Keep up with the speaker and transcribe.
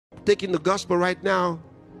taking the gospel right now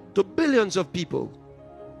to billions of people.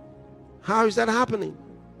 How is that happening?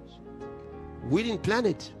 We didn't plan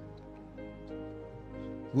it.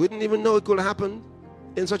 We didn't even know it could happen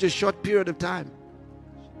in such a short period of time.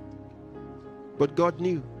 But God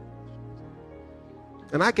knew.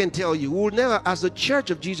 And I can tell you, we will never, as the church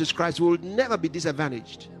of Jesus Christ, we will never be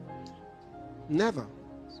disadvantaged. Never.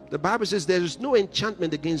 The Bible says there is no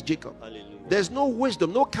enchantment against Jacob. Hallelujah. There's no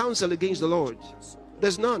wisdom, no counsel against the Lord.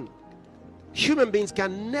 There's none. Human beings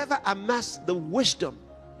can never amass the wisdom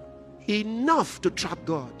enough to trap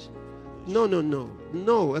God. No, no, no.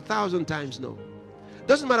 No, 1,000 times no.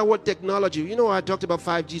 Doesn't matter what technology. You know, I talked about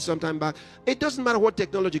 5G sometime back. It doesn't matter what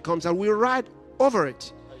technology comes out. We ride over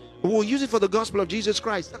it. We'll use it for the gospel of Jesus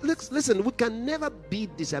Christ. Listen, we can never be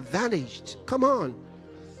disadvantaged. Come on.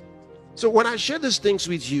 So when I share these things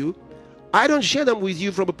with you, I don't share them with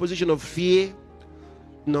you from a position of fear.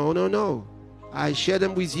 No, no, no. I share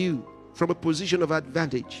them with you from a position of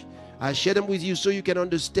advantage. I share them with you so you can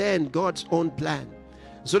understand God's own plan,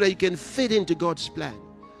 so that you can fit into God's plan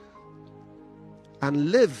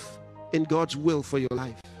and live in God's will for your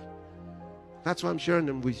life. That's why I'm sharing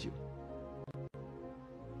them with you.